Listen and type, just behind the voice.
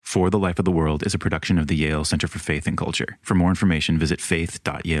For the Life of the World is a production of the Yale Center for Faith and Culture. For more information, visit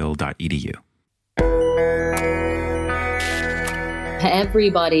faith.yale.edu.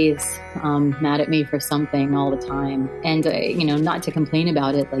 Everybody's mad at me for something all the time. And, not to complain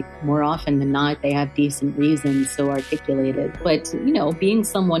about it, like more often than not, they have decent reasons, so articulated. But, being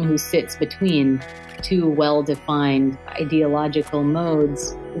someone who sits between two well-defined ideological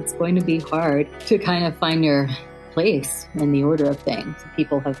modes, it's going to be hard to kind of find your place in the order of things.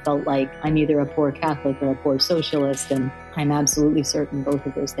 People have felt like I'm either a poor Catholic or a poor socialist, and I'm absolutely certain both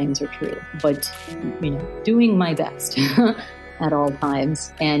of those things are true. But, doing my best at all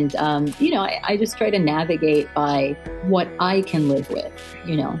times. And, I just try to navigate by what I can live with,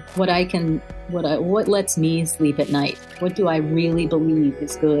 what lets me sleep at night. What do I really believe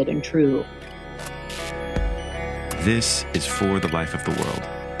is good and true? This is For the Life of the World,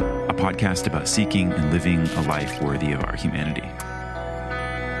 a podcast about seeking and living a life worthy of our humanity.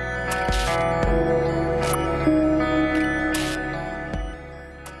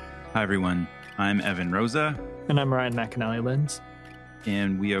 Hi, everyone. I'm Evan Rosa. And I'm Ryan McAnnally-Linz.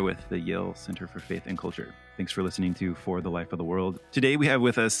 And we are with the Yale Center for Faith and Culture. Thanks for listening to For the Life of the World. Today we have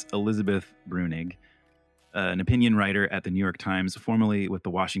with us Elizabeth Bruenig, an opinion writer at the New York Times, formerly with the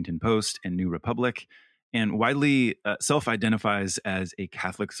Washington Post and New Republic, and widely self-identifies as a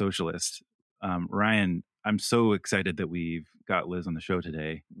Catholic socialist. Ryan, I'm so excited that we've got Liz on the show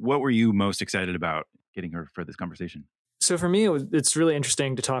today. What were you most excited about getting her for this conversation? So for me, it's really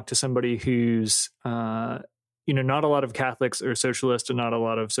interesting to talk to somebody who's, not a lot of Catholics are socialist and not a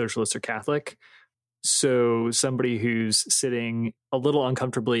lot of socialists are Catholic. So somebody who's sitting a little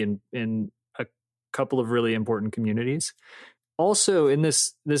uncomfortably in a couple of really important communities. Also in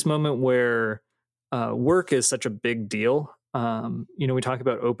this moment where work is such a big deal. We talk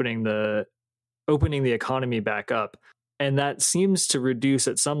about opening the economy back up, and that seems to reduce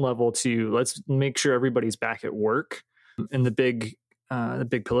at some level to let's make sure everybody's back at work. And the big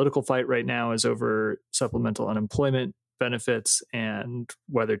political fight right now is over supplemental unemployment benefits and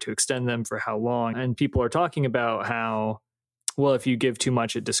whether to extend them for how long. And people are talking about how, well, if you give too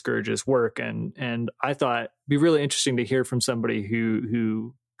much, it discourages work. And I thought it'd be really interesting to hear from somebody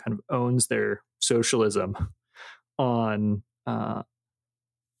who kind of owns their socialism on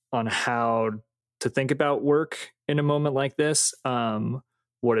how to think about work in a moment like this,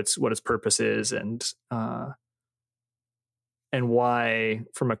 what its purpose is, and why,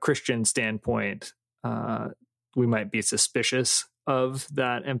 from a Christian standpoint, we might be suspicious of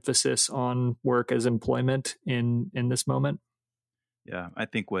that emphasis on work as employment in this moment. Yeah, I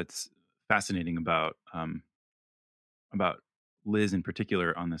think what's fascinating about Liz in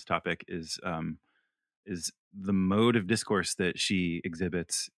particular on this topic is the mode of discourse that she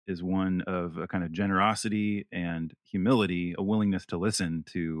exhibits is one of a kind of generosity and humility, a willingness to listen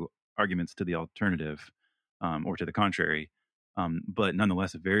to arguments to the alternative or to the contrary. But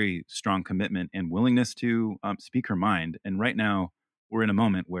nonetheless, a very strong commitment and willingness to speak her mind. And right now, we're in a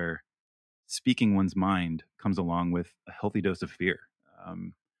moment where speaking one's mind comes along with a healthy dose of fear.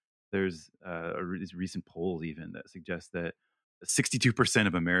 There's these recent polls even that suggest that 62%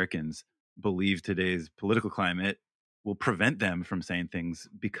 of Americans believe today's political climate will prevent them from saying things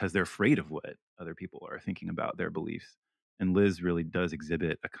because they're afraid of what other people are thinking about their beliefs. And Liz really does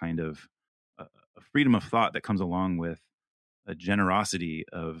exhibit a kind of a freedom of thought that comes along with a generosity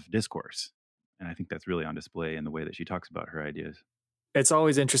of discourse. And I think that's really on display in the way that she talks about her ideas. It's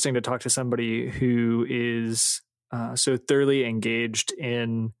always interesting to talk to somebody who is so thoroughly engaged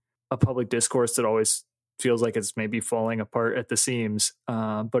in a public discourse that always feels like it's maybe falling apart at the seams,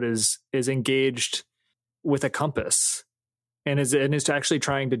 but is engaged with a compass and is actually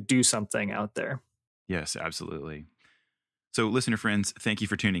trying to do something out there. Yes, absolutely. So listener friends, thank you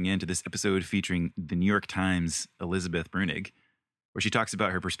for tuning in to this episode featuring the New York Times' Elizabeth Bruenig, where she talks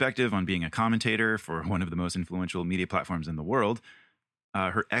about her perspective on being a commentator for one of the most influential media platforms in the world,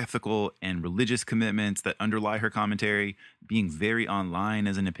 her ethical and religious commitments that underlie her commentary, being very online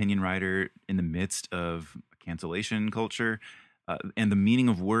as an opinion writer in the midst of cancellation culture, and the meaning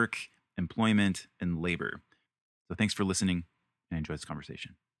of work, employment, and labor. So thanks for listening and enjoy this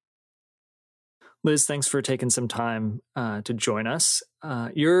conversation. Liz, thanks for taking some time to join us.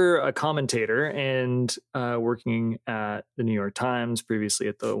 You're a commentator and working at the New York Times, previously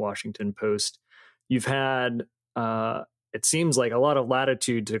at the Washington Post. You've had, it seems like, a lot of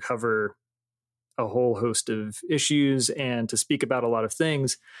latitude to cover a whole host of issues and to speak about a lot of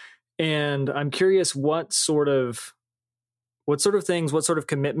things. And I'm curious, what sort of things, what sort of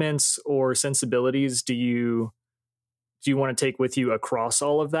commitments or sensibilities do you want to take with you across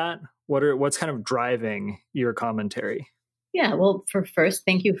all of that? What's kind of driving your commentary? Yeah, well, for first,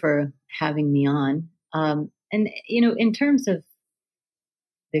 thank you for having me on. And, in terms of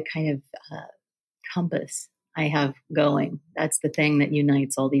the kind of compass I have going, that's the thing that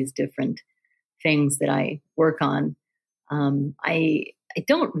unites all these different things that I work on. I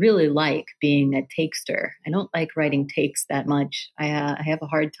don't really like being a takester. I don't like writing takes that much. I have a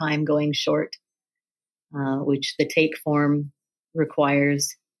hard time going short, which the take form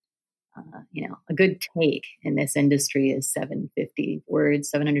requires. A good take in this industry is 750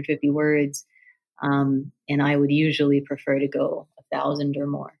 words. And I would usually prefer to go 1,000 or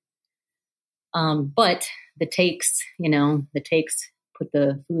more. But the takes put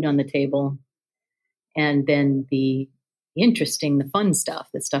the food on the table. And then the fun stuff,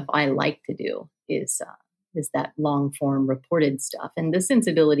 the stuff I like to do is that long form reported stuff. And the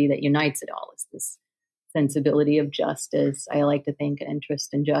sensibility that unites it all is this sensibility of justice. I like to think an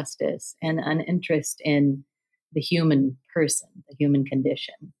interest in justice and an interest in the human person, the human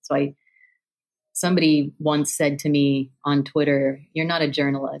condition. So somebody once said to me on Twitter, "You're not a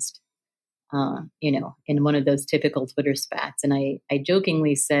journalist," in one of those typical Twitter spats. And I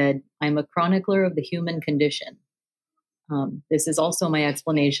jokingly said, "I'm a chronicler of the human condition." This is also my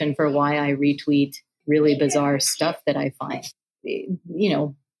explanation for why I retweet really bizarre stuff that I find.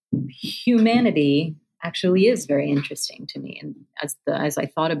 Humanity actually is very interesting to me. And as I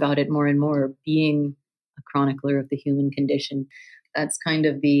thought about it more and more, being a chronicler of the human condition, that's kind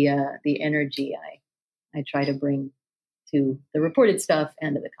of the energy I try to bring to the reported stuff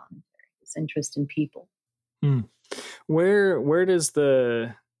and to the commentary. This interest in people. Where does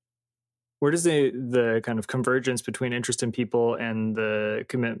the kind of convergence between interest in people and the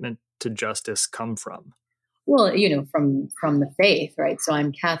commitment to justice come from? Well, from the faith, right? So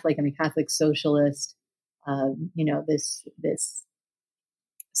I'm Catholic. I'm a Catholic socialist. This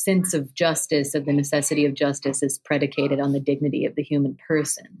sense of justice, of the necessity of justice, is predicated on the dignity of the human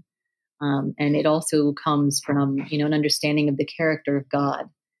person. And it also comes from, an understanding of the character of God.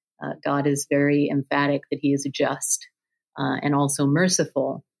 God is very emphatic that he is just and also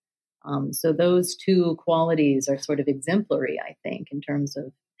merciful. So those two qualities are sort of exemplary, I think, in terms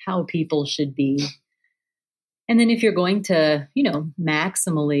of how people should be. And then if you're going to,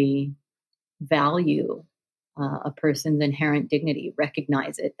 maximally value a person's inherent dignity,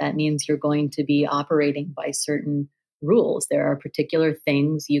 recognize it, that means you're going to be operating by certain rules. There are particular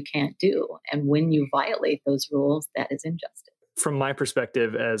things you can't do. And when you violate those rules, that is injustice. From my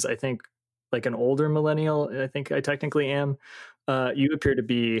perspective, as I think like an older millennial, I think I technically am, you appear to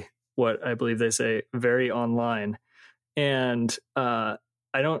be what I believe they say, very online. And I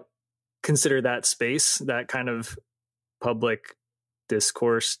don't consider that space, that kind of public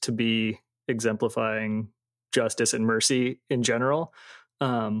discourse, to be exemplifying justice and mercy in general.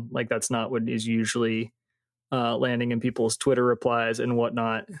 Like that's not what is usually landing in people's Twitter replies and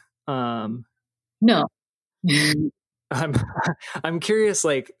whatnot. No. I'm curious,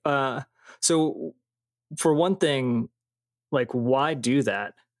 like, so for one thing, like, why do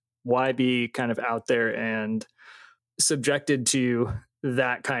that? Why be kind of out there and subjected to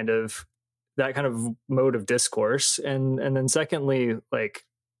that kind of mode of discourse? And then secondly, like,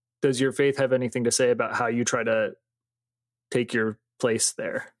 does your faith have anything to say about how you try to take your place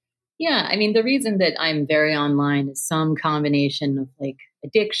there? Yeah, I mean, the reason that I'm very online is some combination of like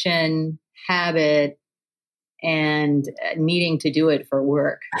addiction, habit, and needing to do it for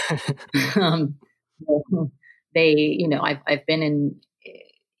work. I've been in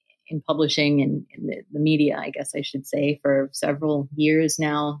publishing and in the media, I guess I should say, for several years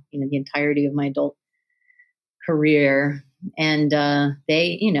now, the entirety of my adult career. And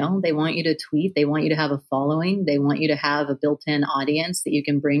they want you to tweet. They want you to have a following. They want you to have a built-in audience that you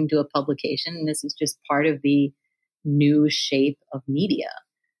can bring to a publication. And this is just part of the new shape of media,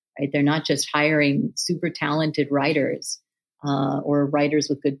 right? They're not just hiring super talented writers or writers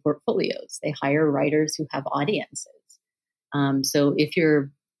with good portfolios. They hire writers who have audiences. So if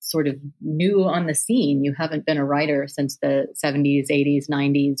you're sort of new on the scene, you haven't been a writer since the 70s, 80s,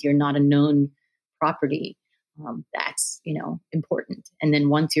 90s, you're not a known property. That's, important. And then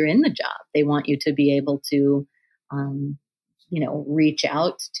once you're in the job, they want you to be able to, reach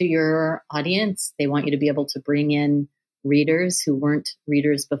out to your audience. They want you to be able to bring in readers who weren't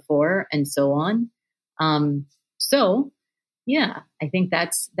readers before and so on. So yeah, I think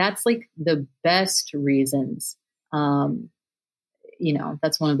that's like the best reasons. That's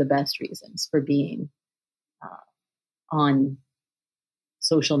one of the best reasons for being on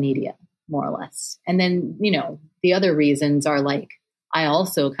social media, more or less. And then, the other reasons are like, I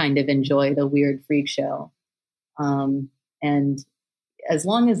also kind of enjoy the weird freak show. And as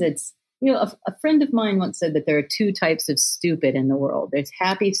long as it's a friend of mine once said that there are two types of stupid in the world. There's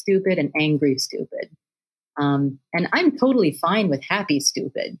happy stupid and angry stupid. And I'm totally fine with happy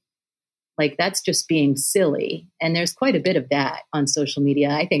stupid. Like, that's just being silly. And there's quite a bit of that on social media.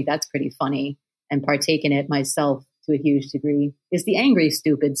 I think that's pretty funny, and partake in it myself to a huge degree. Is the angry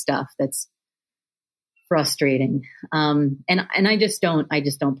stupid stuff that's frustrating. And I just don't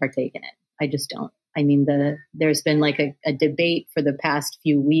partake in it. I just don't. I mean, there's been like a debate for the past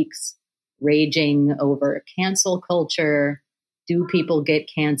few weeks raging over cancel culture. Do people get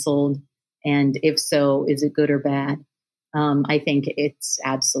canceled? And if so, is it good or bad? I think it's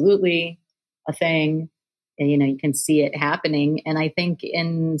absolutely a thing. And, you can see it happening. And I think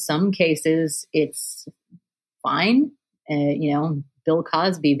in some cases it's fine. Bill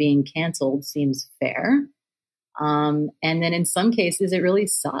Cosby being canceled seems fair. And then in some cases it really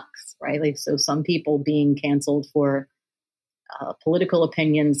sucks, right? Like, so some people being canceled for political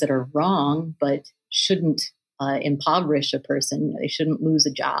opinions that are wrong, but shouldn't impoverish a person. They shouldn't lose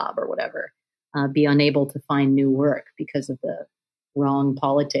a job or whatever, be unable to find new work because of the wrong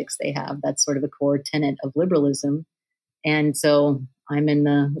politics they have. That's sort of a core tenet of liberalism. And so I'm in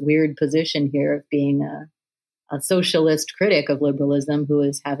the weird position here of being a socialist critic of liberalism who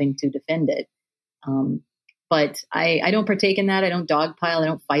is having to defend it. But I don't partake in that. I don't dogpile. I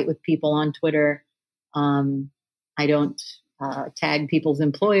don't fight with people on Twitter. I don't tag people's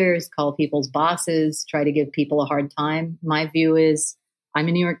employers, call people's bosses, try to give people a hard time. My view is, I'm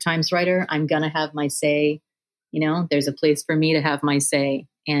a New York Times writer. I'm going to have my say. There's a place for me to have my say.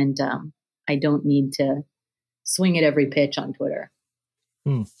 And I don't need to swing at every pitch on Twitter.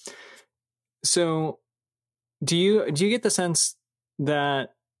 So do you get the sense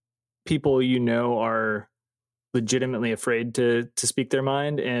that people are legitimately afraid to speak their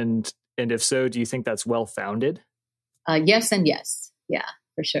mind? And if so, do you think that's well-founded? Yes and yes. Yeah,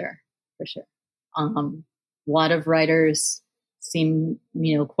 for sure. A lot of writers seem,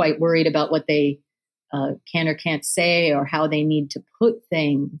 quite worried about what they can or can't say, or how they need to put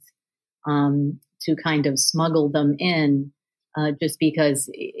things to kind of smuggle them in, just because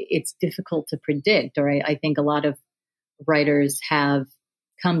it's difficult to predict. Or I think a lot of writers have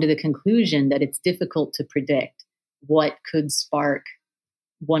come to the conclusion that it's difficult to predict what could spark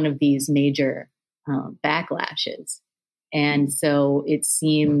one of these major backlashes. And so it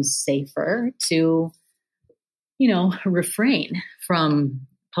seems safer to, refrain from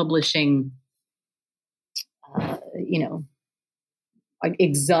publishing,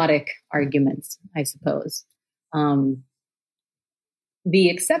 exotic arguments, I suppose. The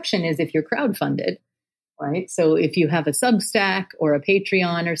exception is if you're crowdfunded, right? So if you have a Substack or a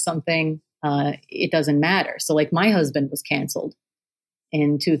Patreon or something, it doesn't matter. So like, my husband was canceled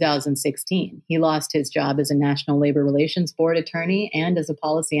in 2016. He lost his job as a National Labor Relations Board attorney and as a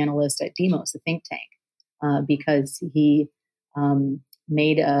policy analyst at Demos, a think tank, because he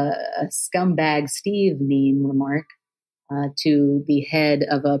made a scumbag Steve meme remark to the head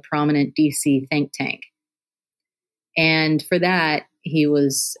of a prominent DC think tank. And for that, he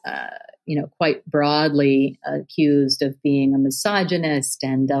was, quite broadly accused of being a misogynist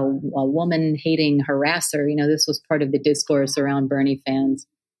and a woman-hating harasser. This was part of the discourse around Bernie fans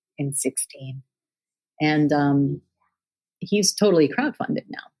in 16. And he's totally crowdfunded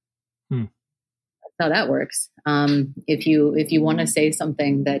now. That's how that works. If you want to say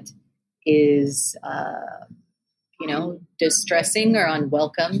something that is, distressing or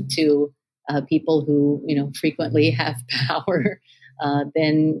unwelcome to people who, frequently have power,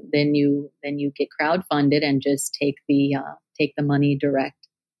 then you get crowdfunded and just take the money direct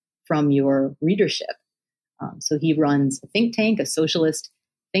from your readership. So he runs a think tank, a socialist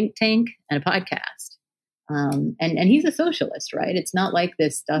think tank, and a podcast. And he's a socialist, right? It's not like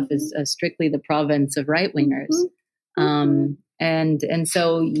this stuff is strictly the province of right wingers. And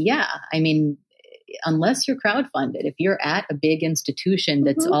so, yeah, I mean, unless you're crowdfunded, if you're at a big institution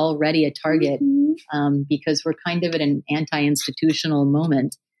that's already a target, because we're kind of at an anti-institutional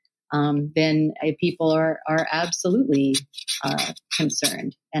moment, then people are absolutely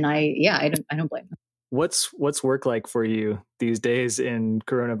concerned. And I don't blame them. What's work like for you these days in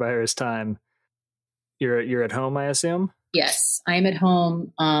coronavirus time? You're at home, I assume? Yes, I'm at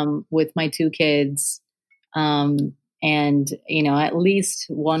home with my two kids. And, at least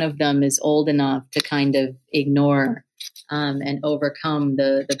one of them is old enough to kind of ignore and overcome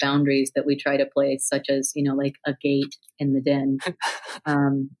the boundaries that we try to place, such as, like a gate in the den.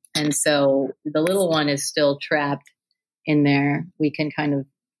 And so the little one is still trapped in there. We can kind of,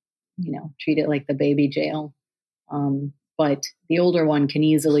 treat it like the baby jail. But the older one can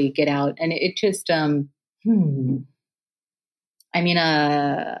easily get out. And it just,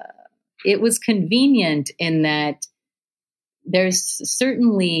 it was convenient in that there's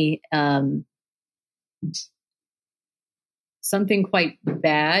certainly something quite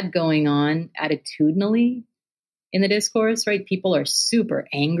bad going on attitudinally in the discourse, right? People are super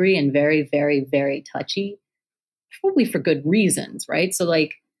angry and very, very, very touchy, probably for good reasons, right? So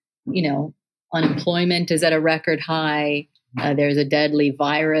like, unemployment is at a record high. There's a deadly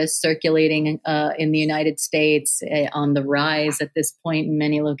virus circulating in the United States on the rise at this point in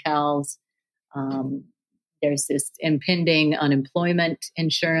many locales. There's this impending unemployment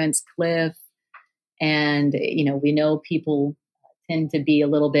insurance cliff. And, we know people tend to be a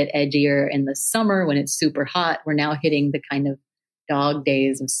little bit edgier in the summer when it's super hot. We're now hitting the kind of dog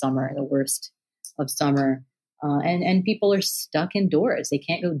days of summer, the worst of summer. And people are stuck indoors. They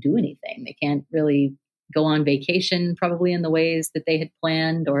can't go do anything. They can't really go on vacation probably in the ways that they had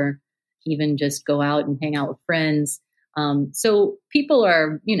planned, or even just go out and hang out with friends. So people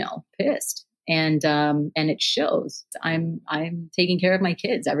are, pissed. And it shows. I'm taking care of my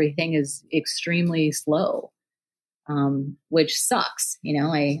kids. Everything is extremely slow, which sucks.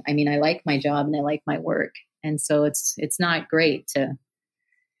 I like my job and I like my work, and so it's not great to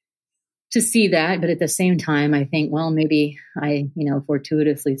see that. But at the same time, I think, well, maybe I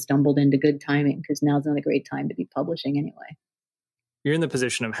fortuitously stumbled into good timing, because now's not a great time to be publishing anyway. You're in the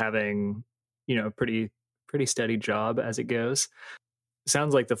position of having a pretty steady job as it goes.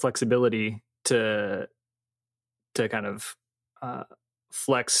 Sounds like the flexibility to kind of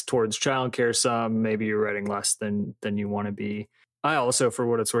flex towards childcare some. Maybe you're writing less than you want to be. I also, for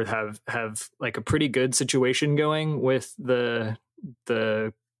what it's worth, have like a pretty good situation going with the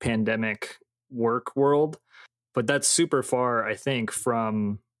pandemic work world, but that's super far, I think,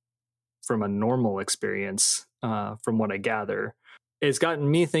 from a normal experience. From what I gather, it's gotten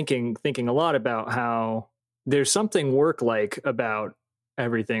me thinking a lot about how there's something work-like about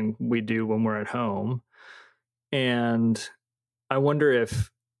everything we do when we're at home. And I wonder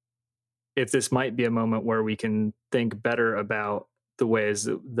if this might be a moment where we can think better about the ways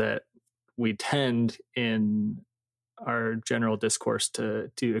that we tend in our general discourse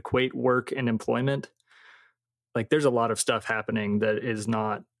to equate work and employment. Like there's a lot of stuff happening that is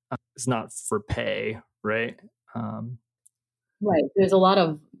not for pay, right? Right. There's a lot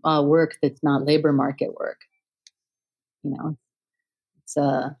of work that's not labor market work.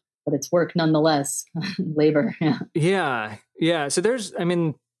 But it's work nonetheless. Labor. Yeah. So there's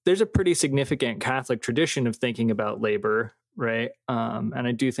a pretty significant Catholic tradition of thinking about labor, right? And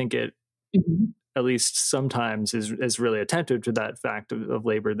I do think it, mm-hmm. at least sometimes, is really attentive to that fact of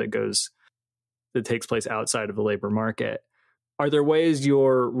labor that takes place outside of the labor market. Are there ways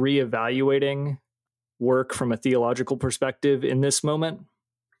you're reevaluating work from a theological perspective in this moment?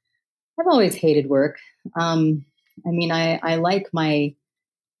 I've always hated work. I like my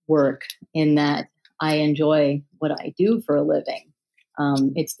work in that I enjoy what I do for a living.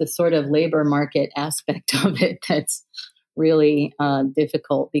 It's the sort of labor market aspect of it that's really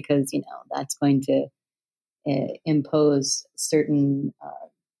difficult, because, that's going to impose certain,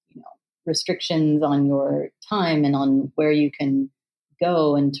 restrictions on your time and on where you can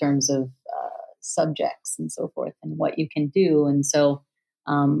go in terms of subjects and so forth, and what you can do. And so,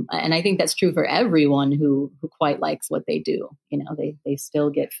 and I think that's true for everyone who quite likes what they do. They still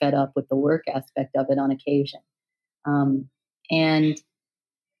get fed up with the work aspect of it on occasion. And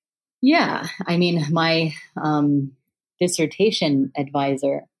yeah, my dissertation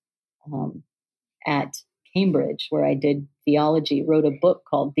advisor at Cambridge, where I did theology, wrote a book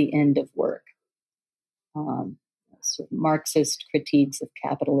called The End of Work, Marxist critiques of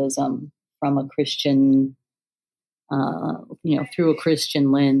capitalism from a Christian, through a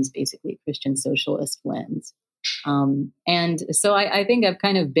Christian lens, basically Christian socialist lens. And so I think I've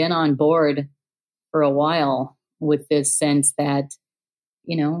kind of been on board for a while with this sense that,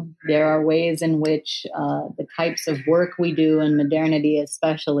 there are ways in which the types of work we do in modernity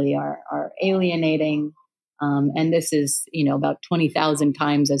especially are alienating. And this is, about 20,000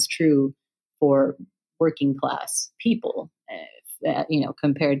 times as true for working class people,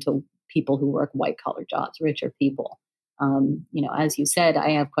 compared to people who work white collar jobs, richer people. As you said,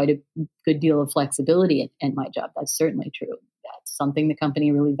 I have quite a good deal of flexibility in my job. That's certainly true. That's something the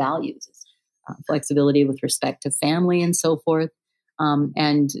company really values, is flexibility with respect to family and so forth.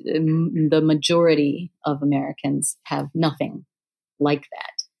 And the majority of Americans have nothing like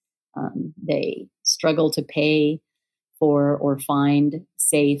that. They struggle to pay for or find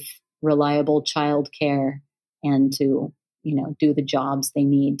safe, reliable childcare, and to, do the jobs they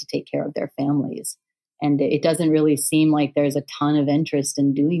need to take care of their families. And it doesn't really seem like there's a ton of interest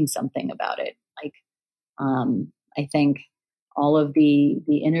in doing something about it. I think all of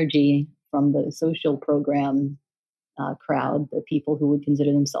the energy from the social program crowd, the people who would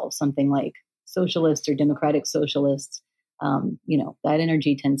consider themselves something like socialists or democratic socialists. That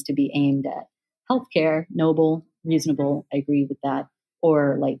energy tends to be aimed at healthcare, noble, reasonable. I agree with that.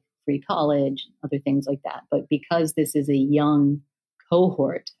 Or like free college, other things like that. But because this is a young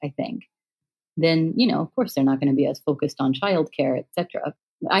cohort, I think, then, of course, they're not going to be as focused on childcare, et cetera.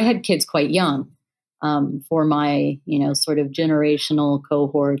 I had kids quite young for my, sort of generational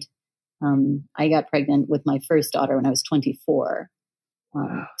cohort. I got pregnant with my first daughter when I was 24,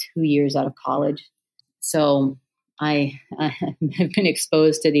 2 years out of college. So I have been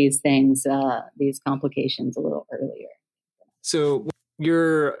exposed to these things, these complications a little earlier. So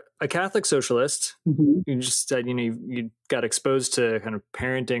you're a Catholic socialist. Mm-hmm. You just said, you got exposed to kind of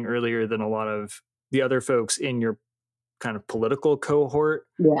parenting earlier than a lot of the other folks in your kind of political cohort.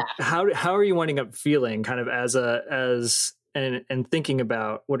 Yeah. How are you winding up feeling kind of and thinking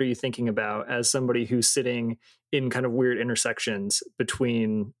about, what are you thinking about as somebody who's sitting in kind of weird intersections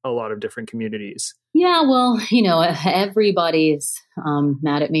between a lot of different communities? Yeah, well, everybody's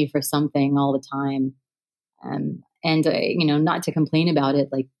mad at me for something all the time. And not to complain about it,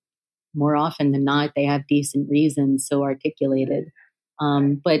 like more often than not, they have decent reasons, so articulated.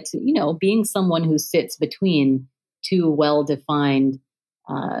 But, being someone who sits between two well-defined,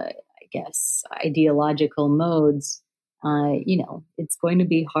 ideological modes, it's going to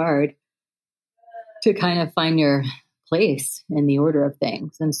be hard to kind of find your place in the order of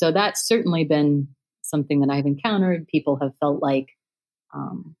things. And so that's certainly been something that I've encountered. People have felt like,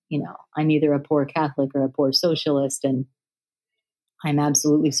 I'm either a poor Catholic or a poor socialist, and I'm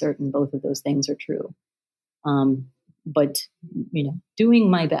absolutely certain both of those things are true. But, doing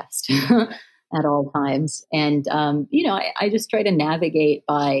my best at all times. And, I just try to navigate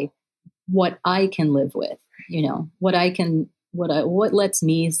by what I can live with, what lets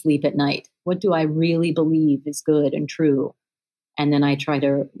me sleep at night. What do I really believe is good and true? And then I try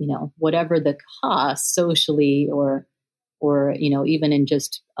to, whatever the cost socially or even in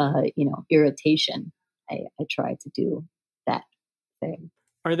just, irritation, I try to do that thing.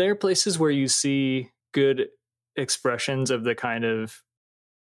 Are there places where you see good expressions of the kind of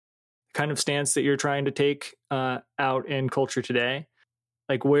stance that you're trying to take out in culture today?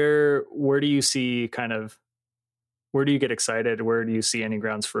 Like where do you see where do you get excited? Where do you see any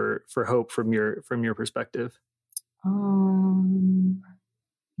grounds for hope from your perspective?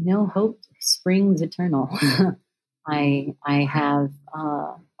 Hope springs eternal. I have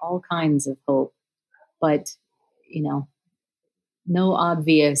all kinds of hope, but no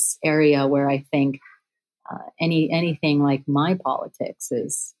obvious area where I think anything like my politics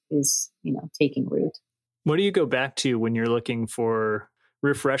is taking root. What do you go back to when you're looking for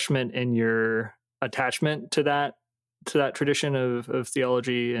refreshment in your attachment to that tradition of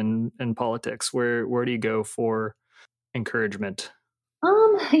theology and politics? Where do you go for encouragement?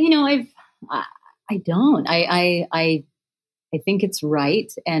 I don't. I think it's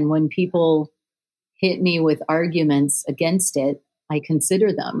right. And when people hit me with arguments against it, I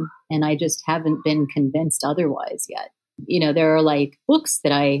consider them, and I just haven't been convinced otherwise yet. There are like books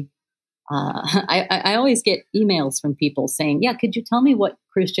that I always get emails from people saying, yeah, could you tell me what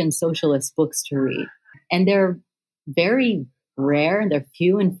Christian socialist books to read? And they're very rare. They're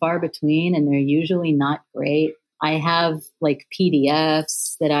few and far between, and they're usually not great. I have like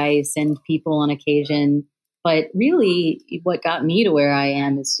PDFs that I send people on occasion, but really what got me to where I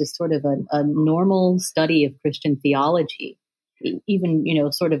am is just sort of a normal study of Christian theology, even,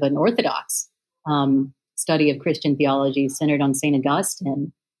 sort of an orthodox study of Christian theology centered on St.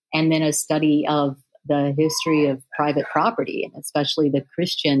 Augustine, and then a study of the history of private property, and especially the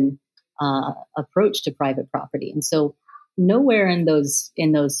Christian approach to private property. And so nowhere in those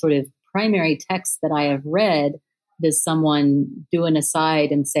sort of primary texts that I have read does someone do an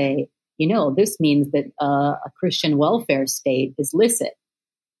aside and say, this means that a Christian welfare state is licit.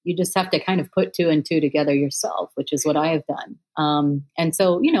 You just have to kind of put two and two together yourself, which is what I have done. And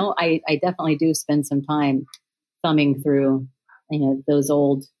so, I definitely do spend some time thumbing through, those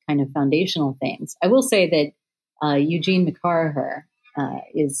old kind of foundational things. I will say that Eugene McCarher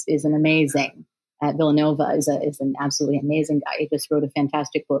is an amazing, at Villanova, is an absolutely amazing guy. He just wrote a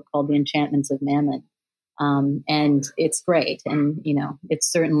fantastic book called The Enchantments of Mammon. And it's great. And,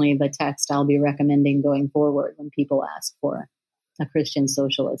 it's certainly the text I'll be recommending going forward when people ask for a Christian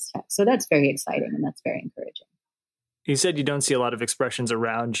socialist text. So that's very exciting, and that's very encouraging. You said you don't see a lot of expressions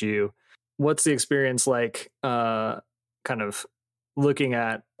around you. What's the experience like, kind of looking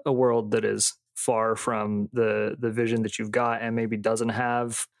at a world that is far from the vision that you've got and maybe there's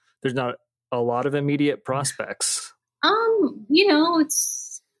not a lot of immediate prospects?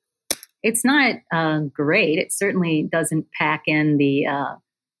 It's not great. It certainly doesn't pack in the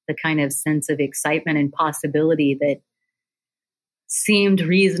kind of sense of excitement and possibility that seemed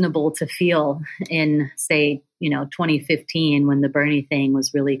reasonable to feel in, say, 2015, when the Bernie thing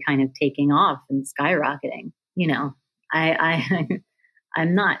was really kind of taking off and skyrocketing.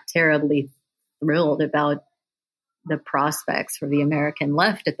 I'm not terribly thrilled about the prospects for the American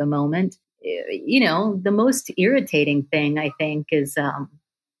left at the moment. The most irritating thing, I think, is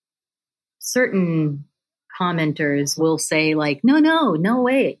certain commenters will say, like, no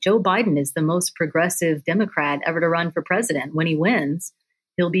way. Joe Biden is the most progressive Democrat ever to run for president. When he wins,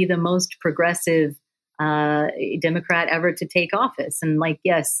 he'll be the most progressive Democrat ever to take office. And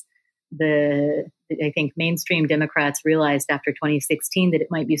yes, I think mainstream Democrats realized after 2016 that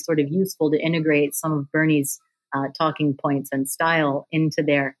it might be sort of useful to integrate some of Bernie's talking points and style into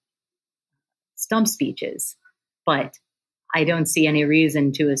their stump speeches. But I don't see any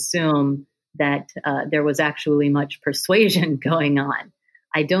reason to assume that there was actually much persuasion going on.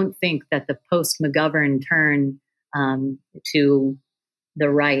 I don't think that the post-McGovern turn to the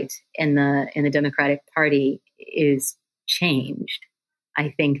right in the Democratic Party is changed.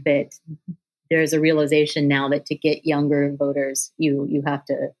 I think that there's a realization now that to get younger voters, you have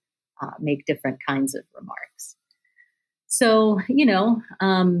to make different kinds of remarks. So, I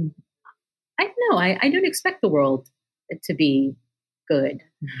don't know. I don't expect the world to be good,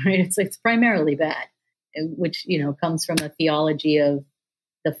 right? It's primarily bad, which, comes from a theology of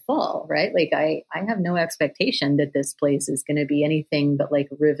the fall, right? I have no expectation that this place is going to be anything but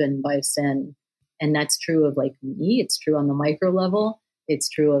riven by sin. And that's true of me. It's true on the micro level. It's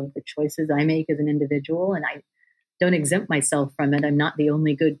true of the choices I make as an individual. And I don't exempt myself from it. I'm not the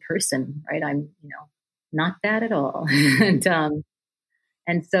only good person, right? I'm, not that at all. And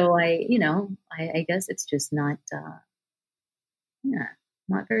so I guess it's just not,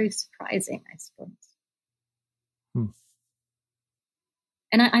 not very surprising, I suppose.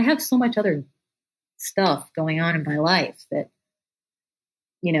 And I have so much other stuff going on in my life that,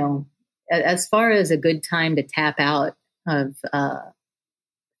 as far as a good time to tap out of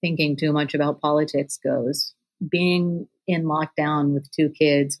thinking too much about politics goes, being in lockdown with 2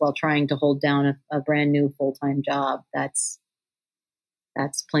 kids while trying to hold down a brand new full-time job, that's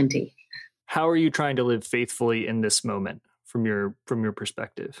plenty. How are you trying to live faithfully in this moment from your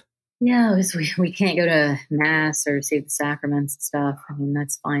perspective? Yeah, we can't go to mass or receive the sacraments and stuff. I mean,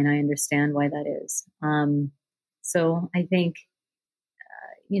 that's fine. I understand why that is. So I think,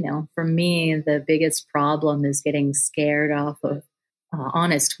 for me, the biggest problem is getting scared off of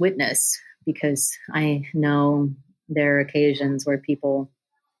honest witness, because I know there are occasions where people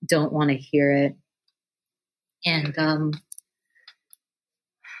don't want to hear it. And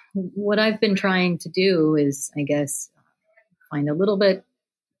what I've been trying to do is, I guess, find a little bit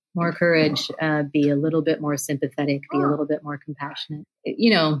more courage, be a little bit more sympathetic, be a little bit more compassionate.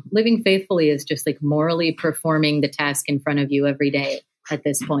 Living faithfully is just morally performing the task in front of you every day at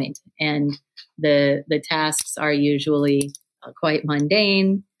this point. And the tasks are usually quite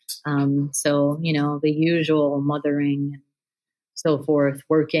mundane. So, the usual mothering and so forth,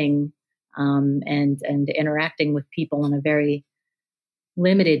 working and interacting with people on a very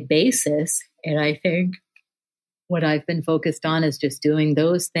limited basis. And I think what I've been focused on is just doing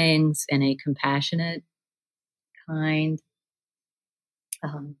those things in a compassionate, kind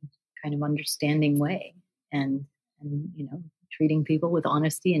of understanding way, and treating people with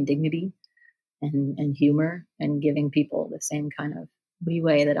honesty and dignity and humor, and giving people the same kind of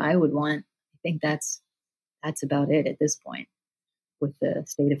leeway that I would want. I think that's about it at this point with the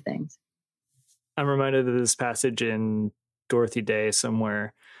state of things. I'm reminded of this passage in Dorothy Day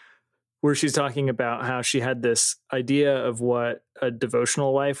somewhere, where she's talking about how she had this idea of what a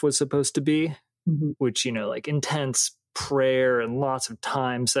devotional life was supposed to be, which, intense prayer and lots of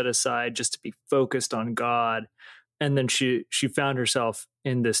time set aside just to be focused on God. And then she found herself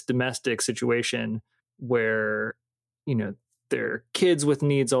in this domestic situation where, there are kids with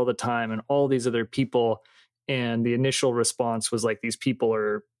needs all the time and all these other people. And the initial response was these people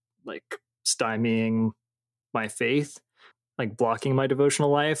are stymieing my faith, blocking my devotional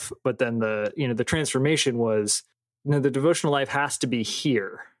life. But then the transformation was, the devotional life has to be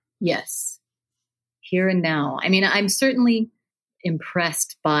here. Yes. Here and now. I mean, I'm certainly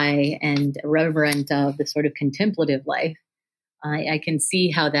impressed by and reverent of the sort of contemplative life. I can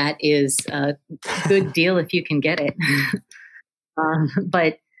see how that is a good deal if you can get it.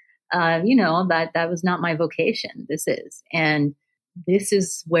 But that was not my vocation. This is. And this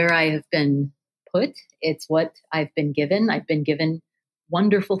is where I have been put. It's what I've been given. I've been given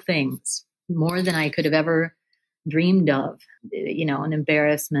wonderful things, more than I could have ever dreamed of, an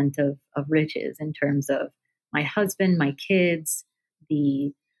embarrassment of riches in terms of my husband, my kids,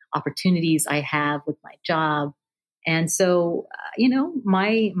 the opportunities I have with my job. And so,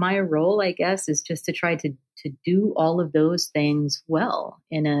 my role, I guess, is just to try to do all of those things well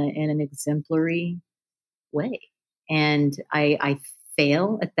in an exemplary way. And I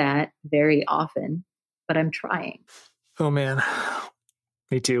fail at that very often, but I'm trying. Oh man,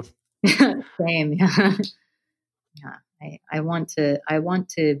 me too. Same. Yeah. I want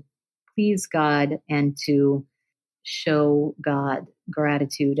to please God and to show God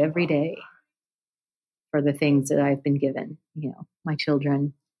gratitude every day for the things that I've been given. My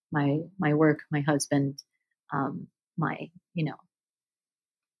children, my work, my husband, my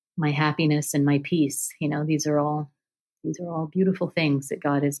happiness and my peace. These are all beautiful things that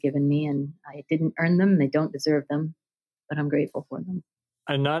God has given me, and I didn't earn them. They don't deserve them, but I'm grateful for them.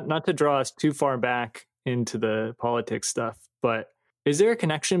 And not to draw us too far back into the politics stuff, but is there a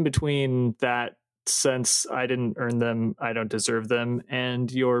connection between that sense, I didn't earn them, I don't deserve them,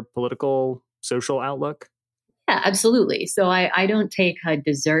 and your political, social outlook? Yeah, absolutely. So I don't take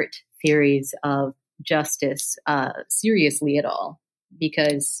desert theories of justice seriously at all,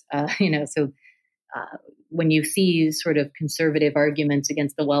 because, when you see sort of conservative arguments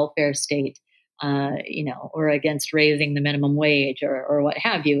against the welfare state, or against raising the minimum wage or what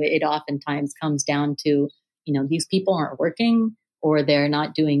have you, it oftentimes comes down to, these people aren't working, or they're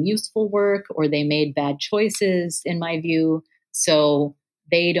not doing useful work, or they made bad choices, in my view. So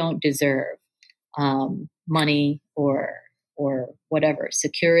they don't deserve money or whatever,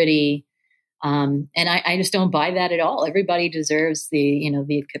 security. And I just don't buy that at all. Everybody deserves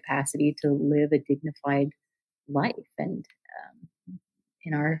the capacity to live a dignified life. And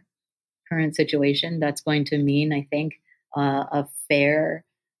in our current situation, that's going to mean, I think, a fair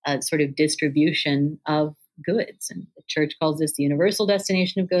sort of distribution of goods. And the church calls this the universal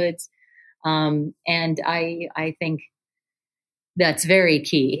destination of goods. And I think that's very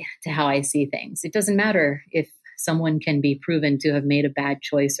key to how I see things. It doesn't matter if someone can be proven to have made a bad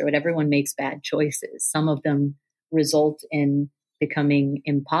choice, or what. Everyone makes bad choices. Some of them result in becoming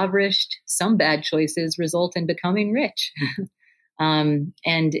impoverished. Some bad choices result in becoming rich. And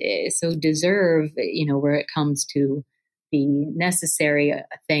so deserve, where it comes to the necessary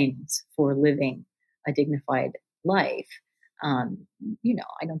things for living a dignified life, I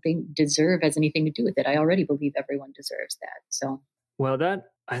don't think deserve has anything to do with it. I already believe everyone deserves that. So, well, that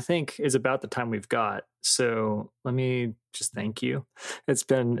I think is about the time we've got. So let me just thank you. It's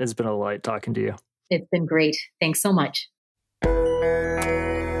been a light talking to you. It's been great. Thanks so much.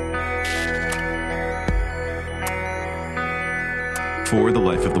 For the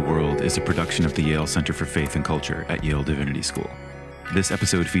Life of the World is a production of the Yale Center for Faith and Culture at Yale Divinity School. This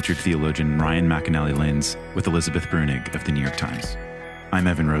episode featured theologian Ryan McAnnally-Linz with Elizabeth Bruenig of the New York Times. I'm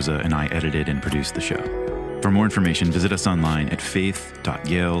Evan Rosa, and I edited and produced the show. For more information, visit us online at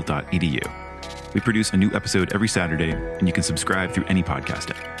faith.yale.edu. We produce a new episode every Saturday, and you can subscribe through any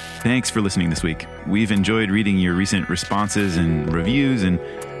podcast app. Thanks for listening this week. We've enjoyed reading your recent responses and reviews, and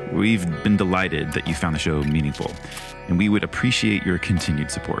we've been delighted that you found the show meaningful. And we would appreciate your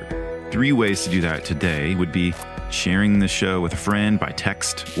continued support. 3 ways to do that today would be sharing the show with a friend by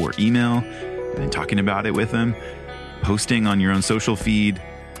text or email, and then talking about it with them, posting on your own social feed,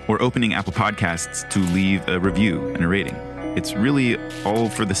 or opening Apple Podcasts to leave a review and a rating. It's really all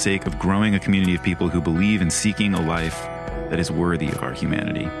for the sake of growing a community of people who believe in seeking a life that is worthy of our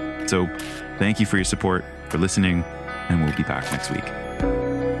humanity. So thank you for your support, for listening, and we'll be back next week.